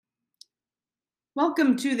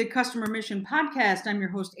Welcome to the Customer Mission Podcast. I'm your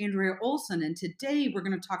host, Andrea Olson, and today we're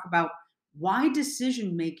going to talk about why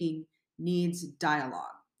decision making needs dialogue.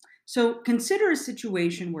 So, consider a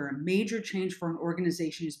situation where a major change for an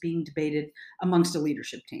organization is being debated amongst a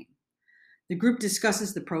leadership team. The group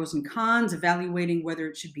discusses the pros and cons, evaluating whether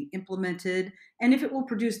it should be implemented and if it will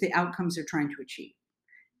produce the outcomes they're trying to achieve.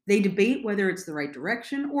 They debate whether it's the right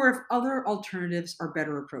direction or if other alternatives are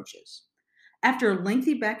better approaches. After a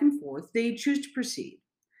lengthy back and forth, they choose to proceed.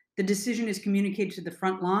 The decision is communicated to the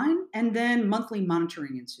front line, and then monthly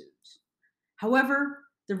monitoring ensues. However,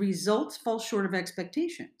 the results fall short of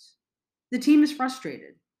expectations. The team is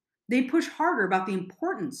frustrated. They push harder about the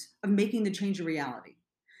importance of making the change a reality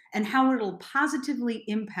and how it'll positively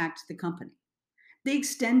impact the company. They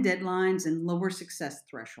extend deadlines and lower success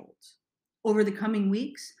thresholds. Over the coming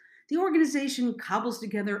weeks, the organization cobbles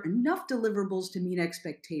together enough deliverables to meet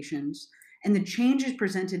expectations, and the change is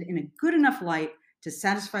presented in a good enough light to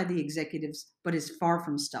satisfy the executives, but is far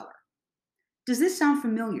from stellar. Does this sound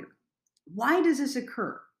familiar? Why does this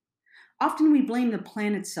occur? Often we blame the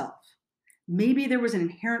plan itself. Maybe there was an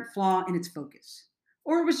inherent flaw in its focus,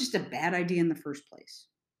 or it was just a bad idea in the first place.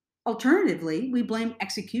 Alternatively, we blame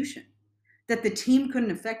execution, that the team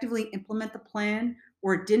couldn't effectively implement the plan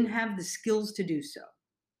or it didn't have the skills to do so.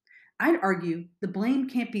 I'd argue the blame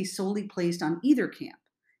can't be solely placed on either camp,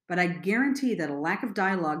 but I'd guarantee that a lack of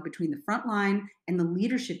dialogue between the front line and the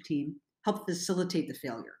leadership team helped facilitate the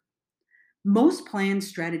failure. Most planned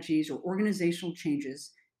strategies or organizational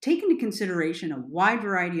changes take into consideration a wide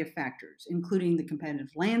variety of factors, including the competitive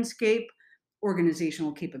landscape,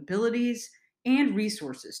 organizational capabilities, and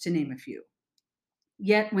resources, to name a few.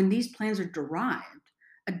 Yet, when these plans are derived,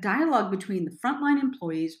 a dialogue between the frontline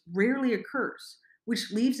employees rarely occurs,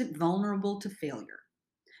 which leaves it vulnerable to failure.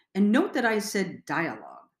 And note that I said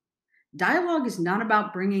dialogue. Dialogue is not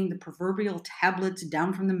about bringing the proverbial tablets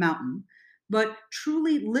down from the mountain, but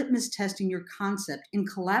truly litmus testing your concept in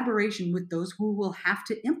collaboration with those who will have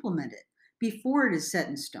to implement it before it is set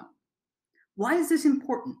in stone. Why is this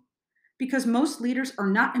important? Because most leaders are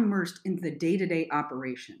not immersed in the day to day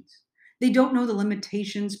operations. They don't know the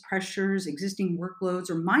limitations, pressures, existing workloads,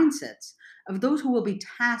 or mindsets of those who will be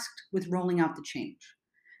tasked with rolling out the change.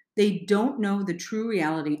 They don't know the true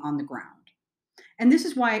reality on the ground. And this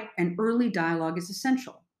is why an early dialogue is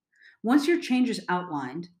essential. Once your change is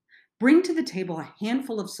outlined, bring to the table a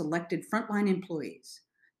handful of selected frontline employees,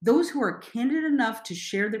 those who are candid enough to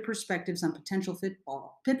share their perspectives on potential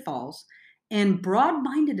pitfalls and broad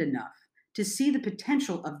minded enough to see the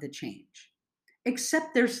potential of the change.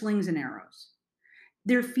 Accept their slings and arrows.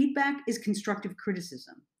 Their feedback is constructive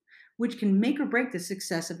criticism, which can make or break the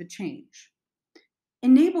success of a change.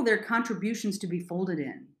 Enable their contributions to be folded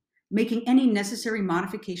in, making any necessary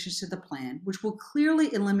modifications to the plan, which will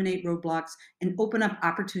clearly eliminate roadblocks and open up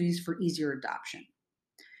opportunities for easier adoption.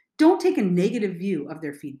 Don't take a negative view of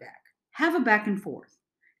their feedback. Have a back and forth.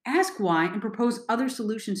 Ask why and propose other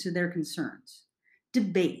solutions to their concerns.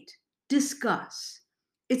 Debate, discuss.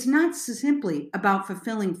 It's not simply about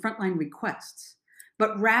fulfilling frontline requests,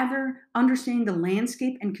 but rather understanding the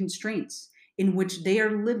landscape and constraints in which they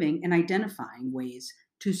are living and identifying ways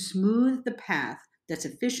to smooth the path that's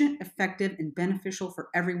efficient, effective, and beneficial for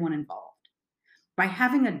everyone involved. By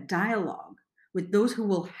having a dialogue with those who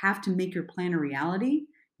will have to make your plan a reality,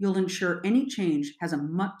 you'll ensure any change has a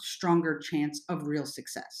much stronger chance of real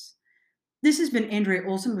success. This has been Andrea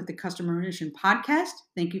Olson with the Customer Mission Podcast.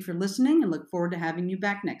 Thank you for listening and look forward to having you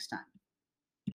back next time.